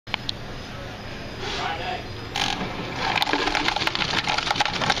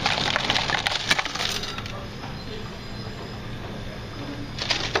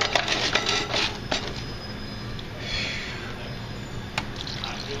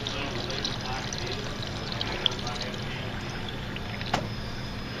You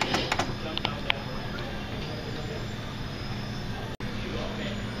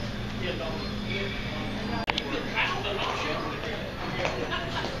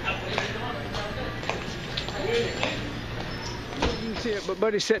can see it, but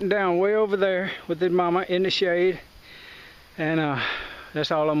Buddy's sitting down way over there with his mama in the shade, and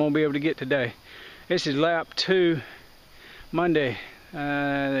that's all I'm gonna be able to get today. This is lap 2, Monday,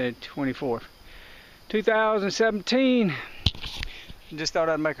 the 24th, 2017. Just thought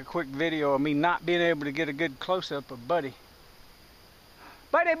I'd make a quick video of me not being able to get a good close-up of Buddy.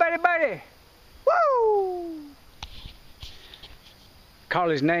 Buddy, Buddy, Buddy! Woo! Call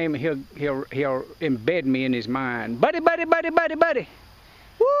his name, and he'll embed me in his mind. Buddy, Buddy, Buddy, Buddy, Buddy!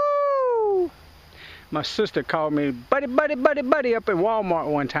 Woo! My sister called me Buddy, Buddy, Buddy, Buddy up in Walmart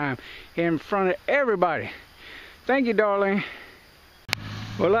one time in front of everybody. Thank you, darling.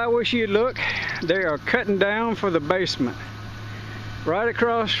 Well, I wish you'd look. They are cutting down for the basement. Right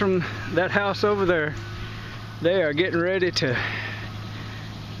across from that house over there, they are getting ready to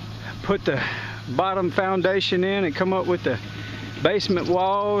put the bottom foundation in and come up with the basement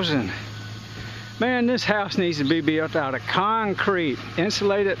walls. And man, this house needs to be built out of concrete,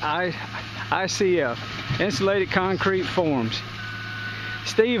 insulated ICF, insulated concrete forms.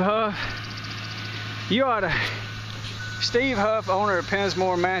 Steve Huff, you ought to, Steve Huff, owner of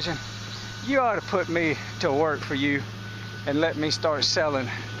Pensmore Mansion, you ought to put me to work for you and let me start selling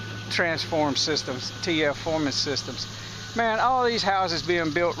transform systems, TF forming systems. Man, all these houses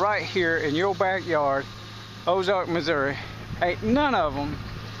being built right here in your backyard, Ozark, Missouri, ain't none of them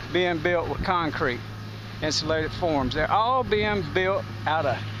being built with concrete insulated forms. They're all being built out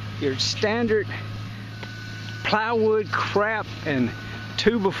of your standard plywood crap and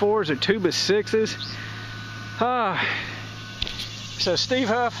 2x4s or 2x6s. So Steve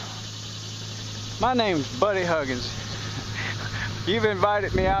Huff, my name's Buddy Huggins. You've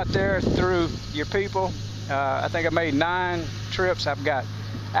invited me out there through your people. I think I made 9 trips. I've got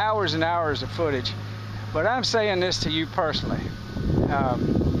hours and hours of footage. But I'm saying this to you personally.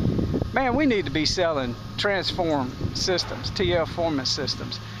 Man, we need to be selling transform systems, TF forming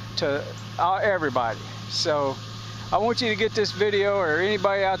systems to everybody. So I want you to get this video, or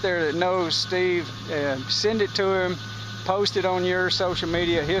anybody out there that knows Steve, send it to him, post it on your social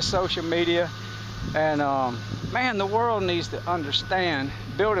media, his social media. And man, the world needs to understand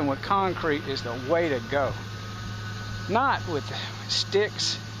building with concrete is the way to go. Not with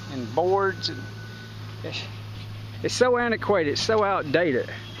sticks and boards. And it's so antiquated, it's so outdated.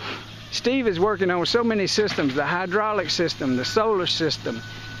 Steve is working on so many systems, the hydraulic system, the solar system.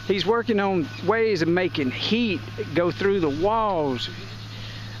 He's working on ways of making heat go through the walls.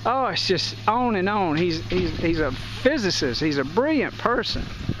 Oh, it's just on and on. He's a physicist. He's a brilliant person.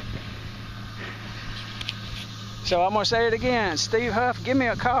 So I'm going to say it again. Steve Huff, give me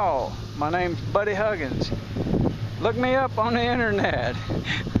a call. My name's Buddy Huggins. Look me up on the internet.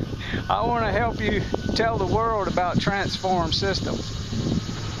 I want to help you tell the world about transform systems,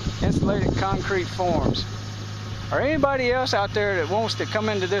 insulated concrete forms. Or anybody else out there that wants to come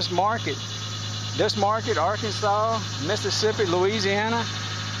into this market, Arkansas, Mississippi, Louisiana,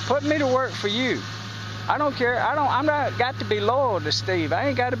 put me to work for you. I don't care. I'm not got to be loyal to Steve. I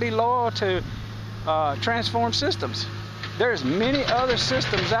ain't got to be loyal to transform systems. There's many other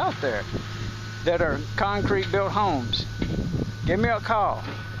systems out there that are concrete built homes. Give me a call.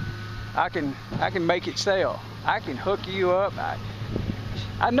 I can make it sell. I can hook you up.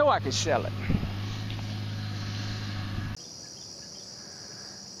 I know I can sell it.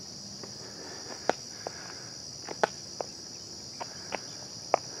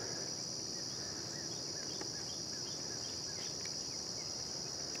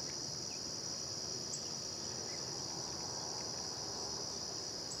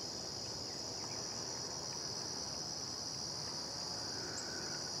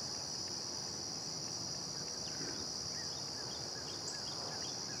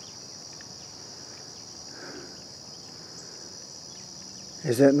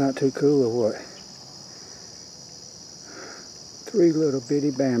 Is that not too cool or what? 3 little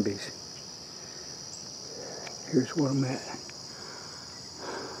bitty Bambis. Here's where I'm at.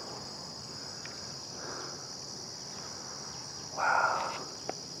 Wow.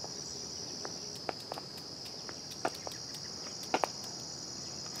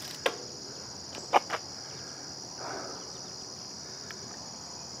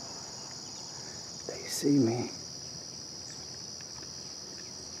 They see me.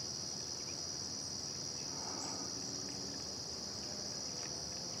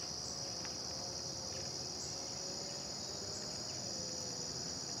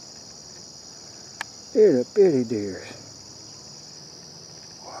 Itty bitty deers.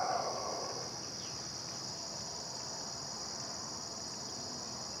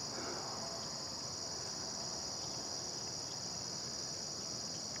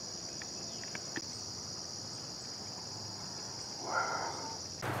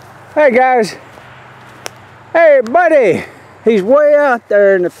 Hey guys. Hey buddy. He's way out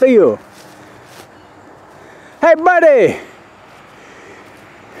there in the field. Hey buddy.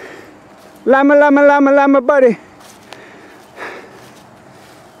 Llama, llama, llama, llama, buddy.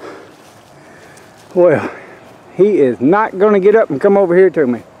 Well, he is not going to get up and come over here to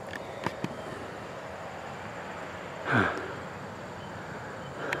me.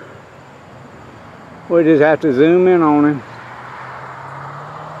 We just have to zoom in on him.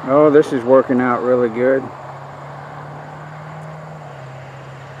 Oh, this is working out really good.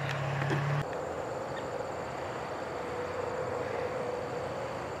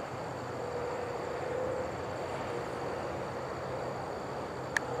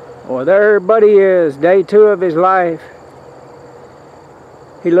 Well, there buddy is, day 2 of his life.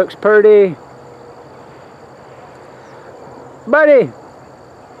 He looks pretty. Buddy!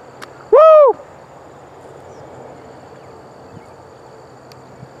 Woo!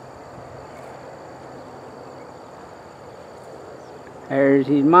 There's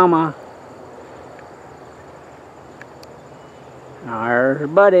his mama. There's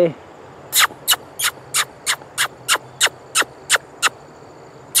buddy.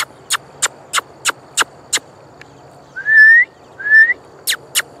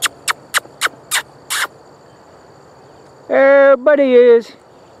 There buddy is.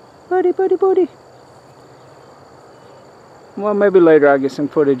 Buddy, buddy, buddy. Well, maybe later I'll get some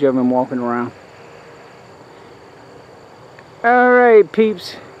footage of him walking around. Alright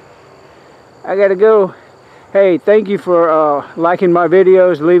peeps, I gotta go. Hey, thank you for liking my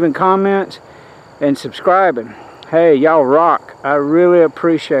videos, leaving comments, and subscribing. Hey, y'all rock. I really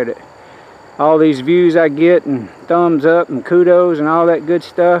appreciate it. All these views I get and thumbs up and kudos and all that good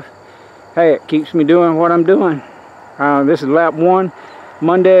stuff. Hey, it keeps me doing what I'm doing. This is lap 1,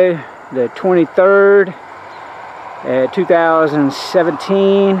 Monday the 23rd,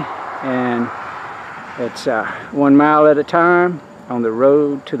 2017, and it's 1 mile at a time on the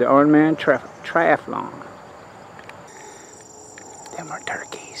road to the Ironman Triathlon. Them are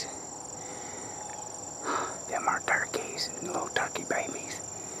turkeys. Them are turkeys, little turkey babies.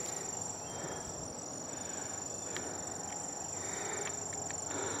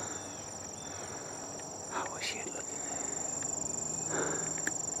 Oh shit, look at that.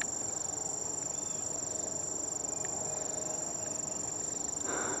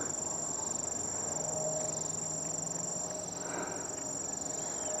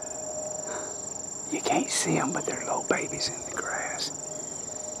 You can't see them, but they're little babies in the grass.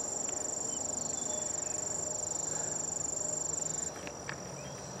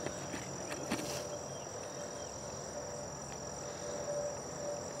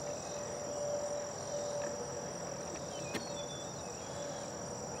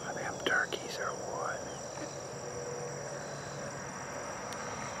 Are them turkeys or what?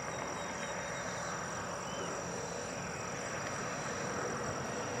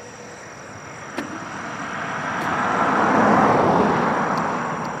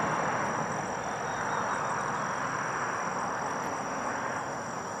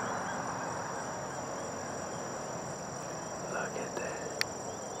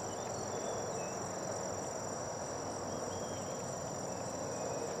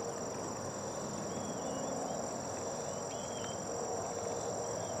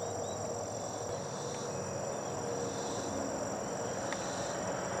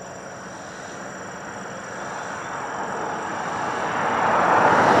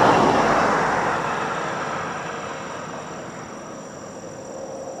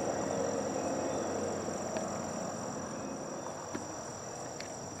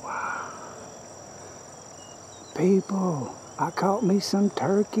 People, I caught me some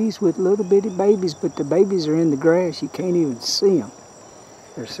turkeys with little bitty babies, but the babies are in the grass. You can't even see them.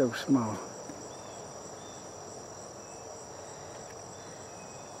 They're so small.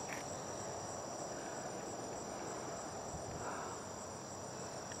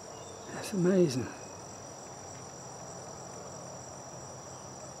 That's amazing.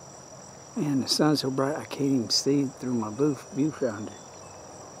 And the sun's so bright I can't even see through my viewfinder.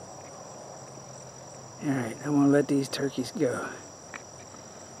 Alright, I'm going to let these turkeys go.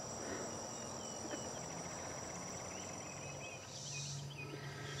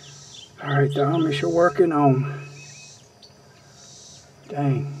 Alright, the Amish are working on...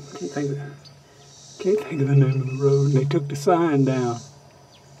 Dang, can't think of the name of the road, and they took the sign down.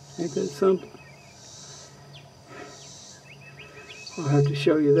 Ain't that something? I'll have to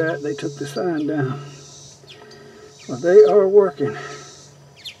show you that. They took the sign down. Well, they are working.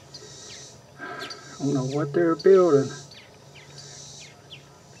 I don't know what they're building,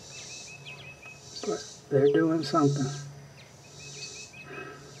 but they're doing something.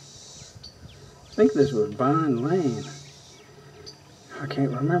 I think this was Vine Lane. I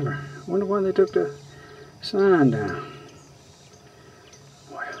can't remember. I wonder why they took the sign down.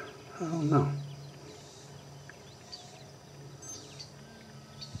 Well, I don't know.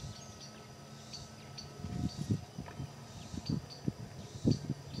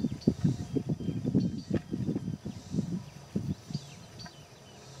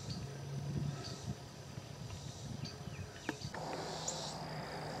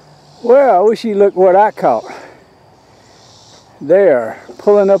 Well, I wish you looked what I caught. They are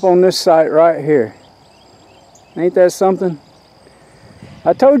pulling up on this site right here. Ain't that something?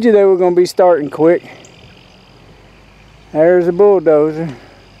 I told you they were going to be starting quick. There's a bulldozer.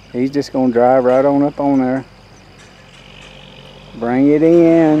 He's just going to drive right on up on there. Bring it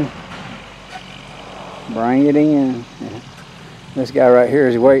in. Bring it in. Yeah. This guy right here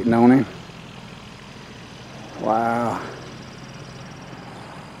is waiting on him. Wow.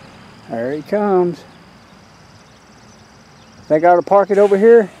 There he comes. Think I ought to park it over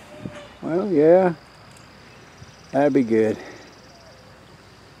here? Well, yeah. That'd be good.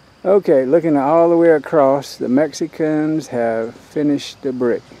 Okay, looking all the way across, the Mexicans have finished the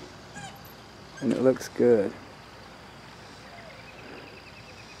brick. And it looks good.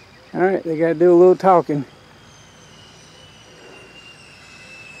 Alright, they gotta do a little talking.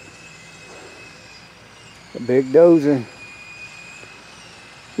 The big dozer.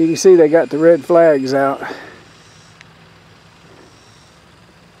 You can see they got the red flags out.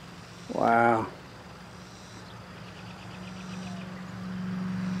 Wow.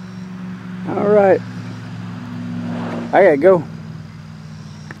 All right. I gotta go.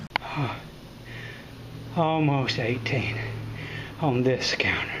 Almost 18 on this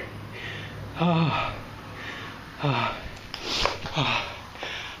counter.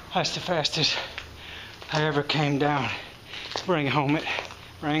 That's the fastest I ever came down. Bring it home,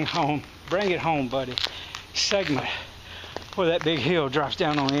 buddy. Segment where that big hill drops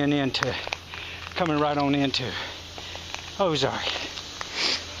down on into, coming right on into Ozark.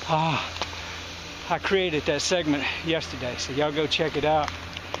 I created that segment yesterday, so y'all go check it out.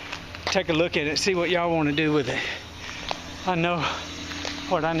 Take a look at it, see what y'all want to do with it. I know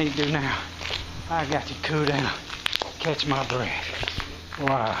what I need to do now. I got to cool down, catch my breath.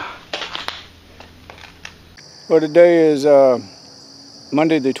 Wow. Well, today is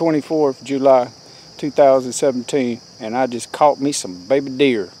Monday the 24th of July, 2017, and I just caught me some baby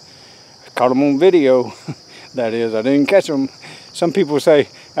deer. I caught them on video, that is. I didn't catch them. Some people say,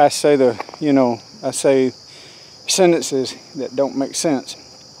 I say sentences that don't make sense.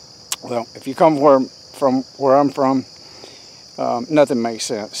 Well, if you come from where I'm from, nothing makes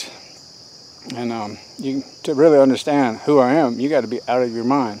sense. And to really understand who I am, you got to be out of your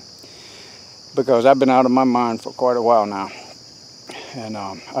mind. Because I've been out of my mind for quite a while now. And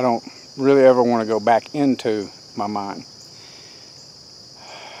I don't really ever want to go back into my mind.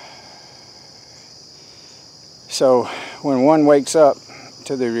 So when one wakes up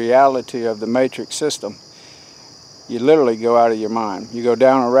to the reality of the matrix system, you literally go out of your mind. You go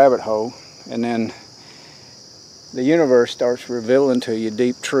down a rabbit hole, and then the universe starts revealing to you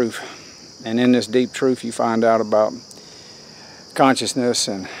deep truth. And in this deep truth, you find out about consciousness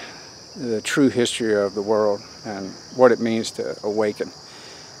and the true history of the world and what it means to awaken.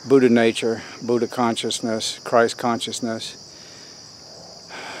 Buddha nature, Buddha consciousness, Christ consciousness,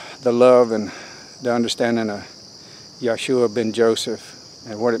 the love and the understanding of Yeshua ben Joseph,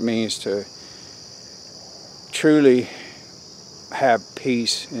 and what it means to truly have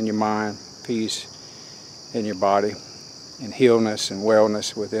peace in your mind, peace in your body, and healness and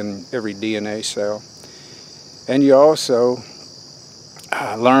wellness within every DNA cell. And you also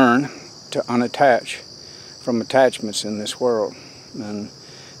learn to unattach from attachments in this world. And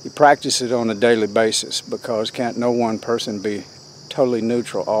you practice it on a daily basis, because can't no one person be totally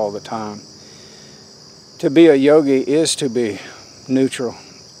neutral all the time. To be a yogi is to be neutral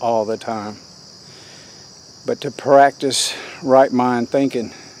all the time. But to practice right mind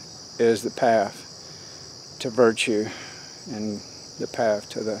thinking is the path to virtue and the path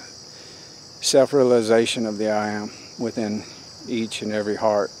to the self-realization of the I am within each and every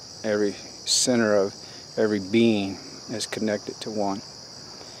heart. Every center of every being is connected to one.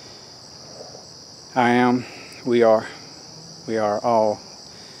 I am, we are all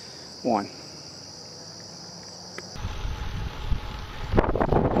one.